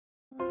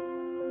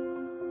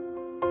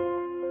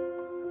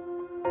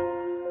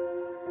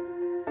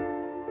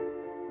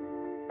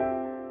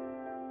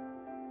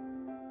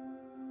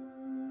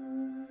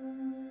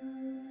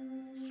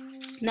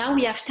Now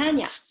we have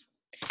Tanya.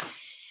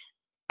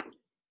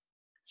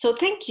 So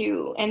thank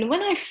you. And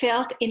when I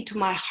felt into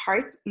my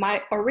heart,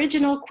 my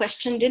original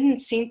question didn't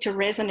seem to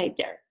resonate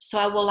there. So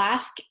I will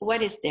ask,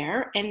 what is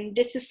there? And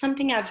this is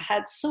something I've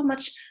had so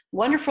much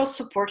wonderful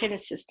support and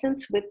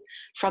assistance with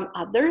from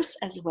others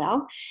as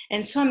well.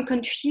 And so I'm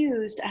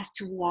confused as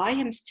to why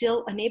I'm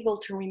still unable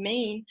to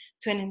remain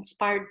to an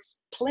inspired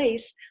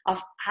place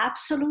of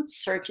absolute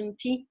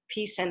certainty,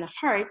 peace, and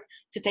heart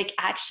to take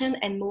action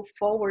and move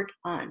forward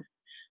on.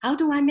 How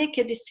do I make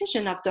a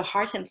decision of the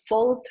heart and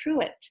follow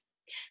through it?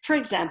 For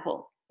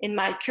example, in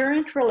my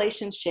current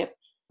relationship,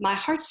 my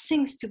heart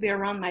sings to be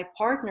around my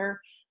partner,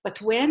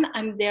 but when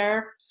I'm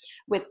there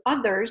with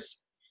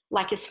others,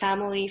 like his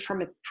family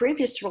from a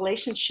previous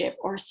relationship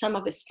or some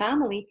of his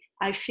family,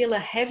 I feel a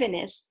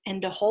heaviness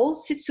and the whole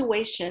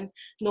situation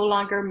no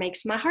longer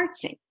makes my heart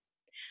sing.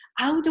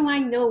 How do I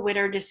know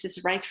whether this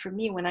is right for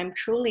me when I'm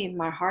truly in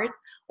my heart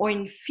or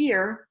in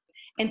fear,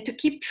 and to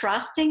keep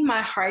trusting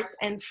my heart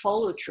and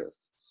follow through?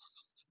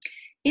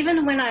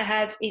 Even when I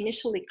have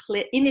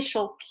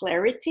initial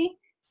clarity,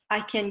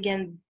 I can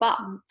get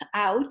bummed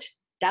out,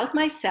 doubt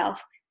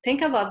myself,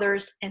 think of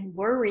others, and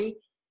worry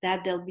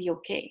that they'll be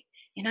okay.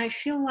 And I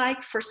feel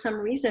like for some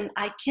reason,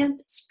 I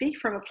can't speak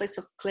from a place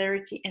of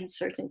clarity and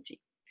certainty.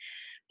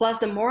 Plus,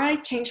 the more I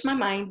change my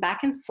mind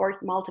back and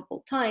forth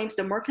multiple times,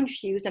 the more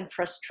confused and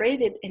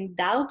frustrated and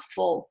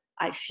doubtful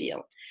I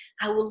feel.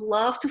 I would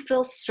love to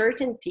feel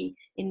certainty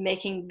in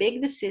making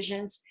big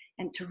decisions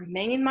and to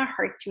remain in my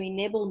heart to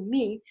enable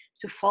me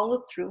to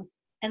follow through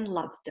and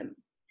love them.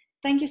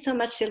 Thank you so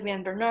much, Sylvia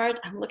and Bernard.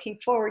 I'm looking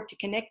forward to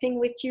connecting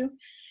with you.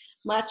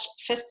 Much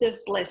festive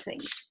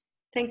blessings.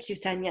 Thank you,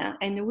 Tanya.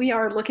 And we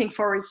are looking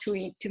forward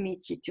to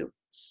meet you too.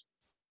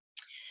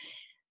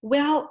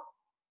 Well,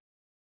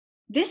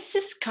 this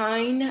is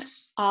kind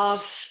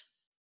of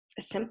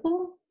a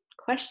simple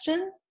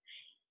question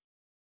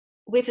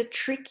with a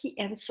tricky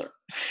answer.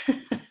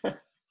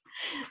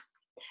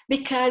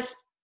 Because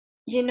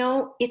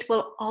it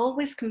will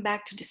always come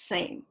back to the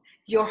same.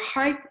 Your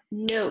heart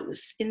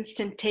knows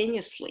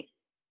instantaneously.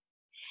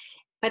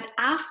 But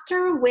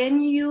after,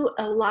 when you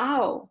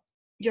allow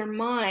your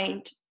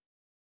mind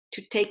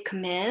to take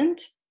command,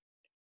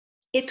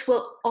 it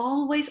will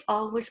always,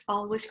 always,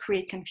 always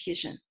create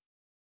confusion.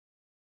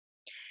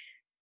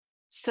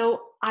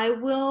 So I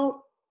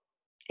will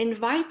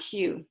invite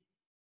you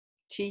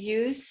to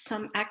use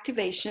some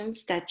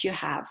activations that you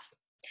have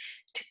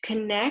to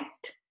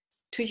connect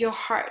to your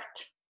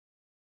heart,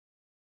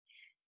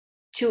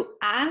 to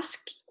ask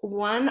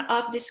one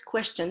of these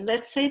questions.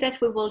 Let's say that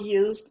we will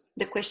use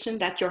the question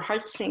that your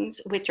heart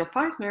sings with your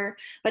partner,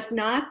 but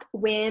not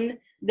when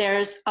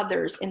there's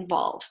others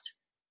involved.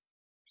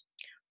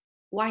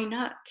 Why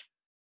not?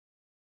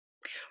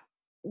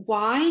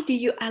 Why do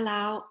you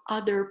allow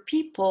other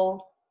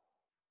people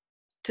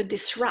to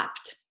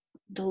disrupt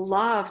the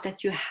love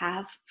that you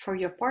have for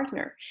your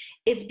partner?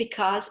 It's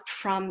because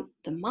from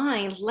the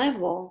mind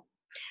level,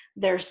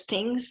 there's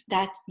things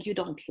that you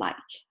don't like.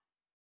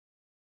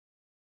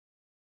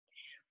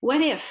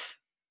 What if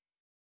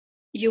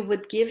you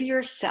would give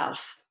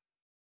yourself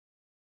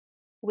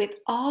with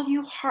all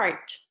your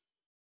heart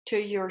to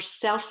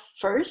yourself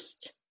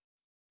first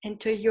and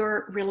to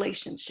your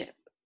relationship,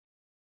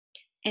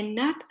 and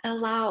not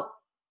allow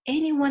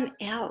anyone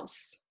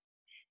else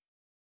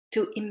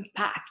to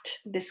impact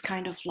this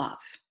kind of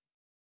love?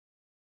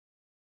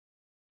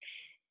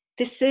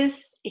 This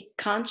is a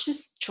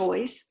conscious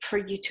choice for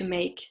you to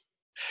make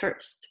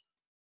first.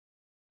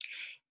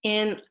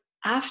 And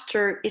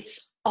after,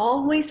 it's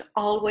always,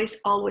 always,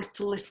 always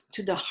to listen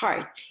to the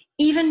heart,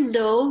 even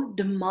though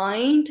the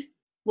mind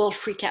will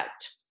freak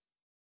out.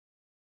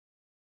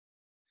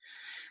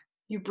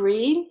 You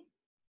breathe,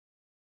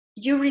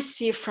 you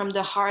receive from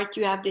the heart,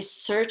 you have this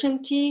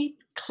certainty,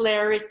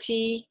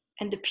 clarity,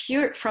 and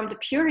from the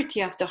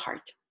purity of the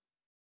heart.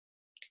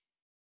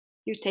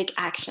 You take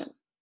action.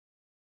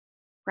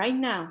 Right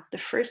now, the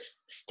first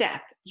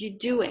step, you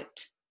do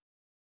it.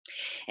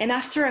 And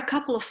after a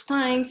couple of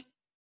times,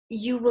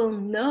 you will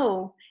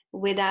know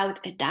without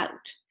a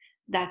doubt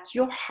that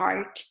your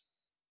heart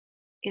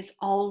is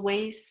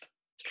always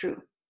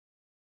true.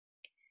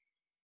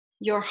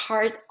 Your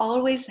heart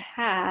always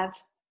has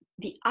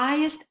the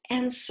highest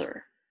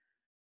answer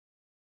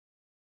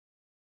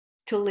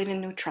to live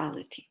in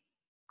neutrality.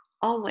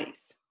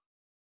 Always.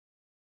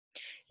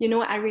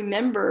 I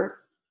remember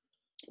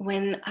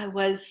when I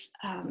was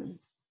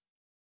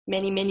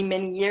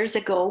many years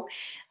ago,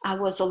 I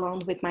was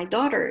alone with my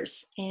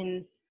daughters,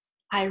 and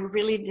I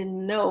really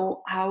didn't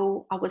know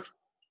how I was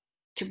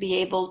to be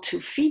able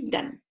to feed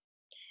them.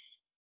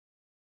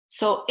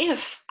 So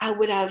if I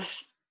would have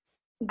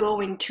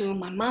gone into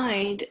my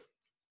mind,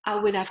 I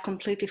would have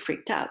completely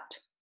freaked out.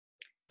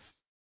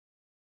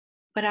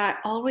 But I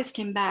always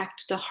came back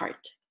to the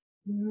heart,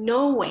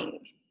 knowing,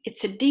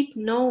 it's a deep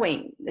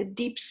knowing, a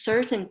deep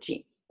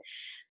certainty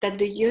that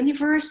the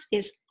universe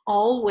is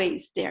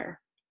always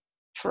there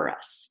for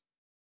us.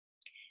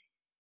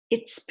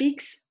 It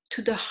speaks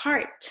to the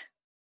heart.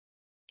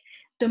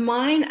 The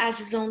mind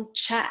has its own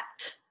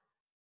chat.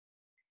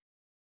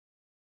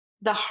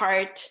 the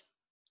heart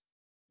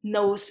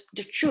knows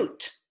the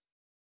truth.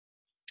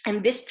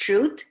 And this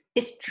truth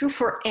is true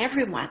for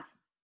everyone.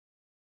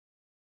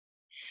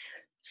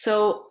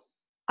 So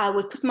I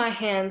would put my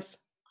hands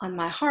on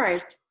my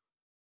heart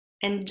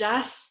and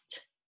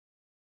just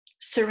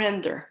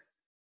surrender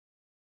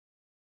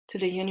to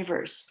the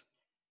universe,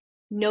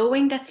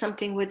 knowing that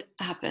something would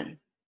happen.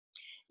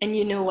 And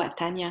you know what,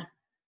 Tanya?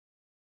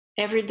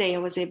 Every day I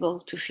was able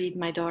to feed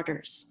my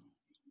daughters,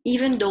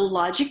 even though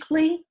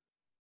logically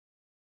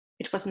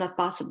it was not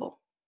possible.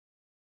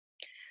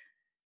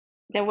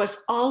 There was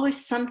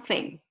always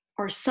something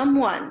or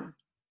someone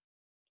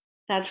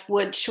that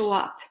would show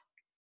up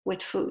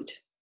with food.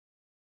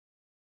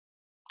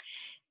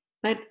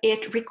 But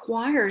it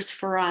requires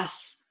for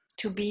us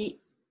to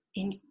be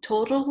in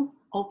total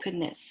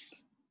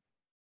openness,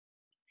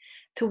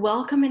 to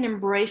welcome and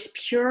embrace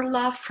pure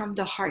love from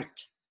the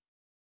heart.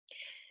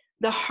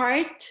 The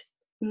heart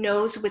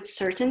knows with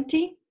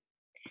certainty,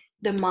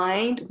 the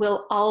mind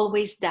will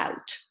always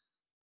doubt.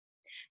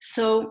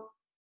 So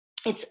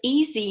it's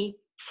easy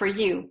for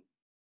you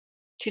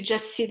to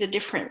just see the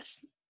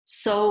difference.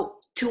 So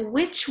to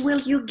which will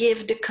you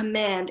give the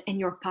command and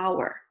your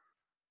power?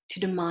 To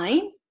the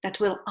mind that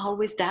will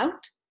always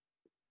doubt,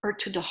 or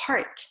to the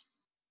heart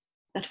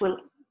that will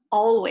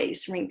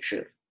always ring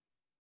true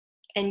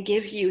and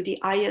give you the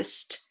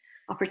highest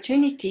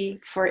opportunity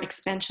for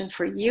expansion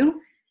for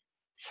you,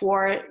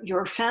 for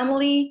your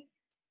family,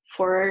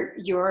 for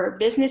your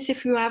business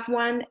if you have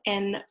one,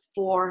 and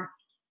for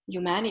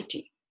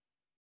humanity.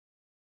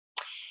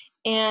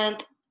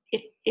 And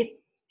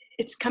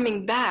it's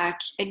coming back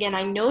again.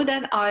 I know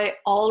that I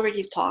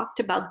already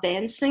talked about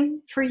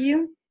dancing for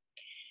you.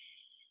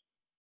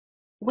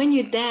 When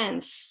you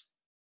dance,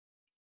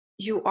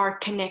 you are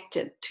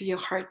connected to your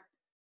heart.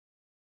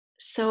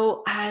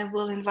 So I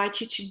will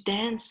invite you to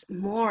dance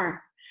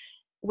more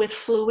with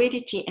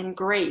fluidity and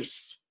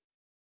grace.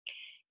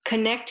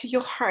 Connect to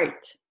your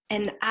heart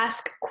and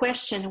ask a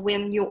question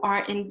when you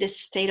are in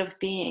this state of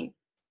being.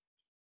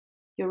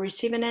 You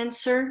receive an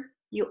answer,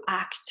 you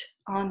act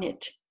on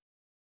it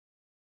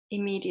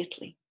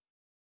immediately.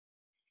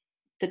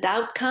 The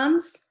doubt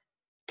comes,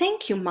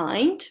 thank you,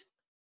 mind.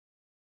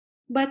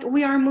 But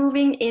we are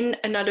moving in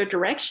another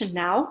direction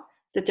now,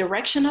 the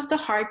direction of the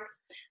heart,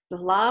 the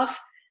love,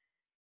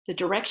 the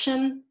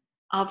direction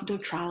of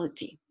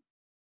neutrality.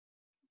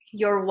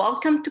 You're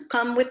welcome to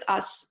come with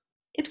us.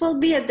 It will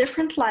be a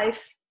different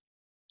life.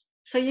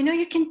 So,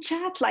 you can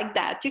chat like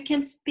that. You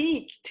can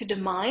speak to the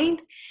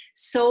mind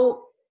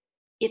so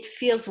it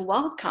feels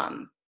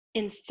welcome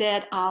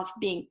instead of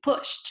being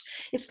pushed.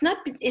 It's not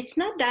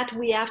that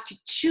we have to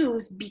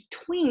choose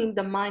between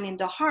the mind and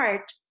the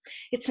heart.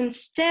 It's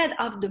instead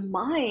of the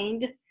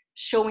mind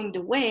showing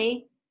the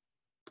way,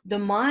 the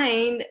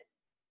mind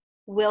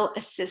will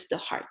assist the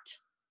heart.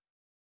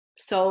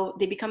 So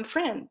they become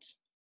friends.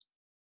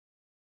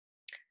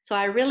 So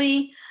I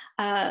really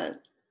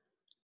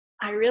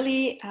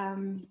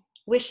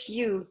wish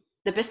you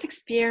the best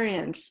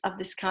experience of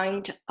this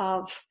kind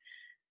of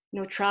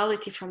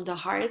neutrality from the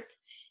heart.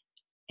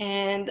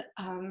 And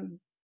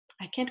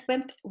I can't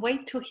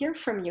wait to hear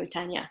from you,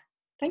 Tanya.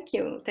 Thank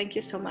you. Thank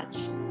you so much.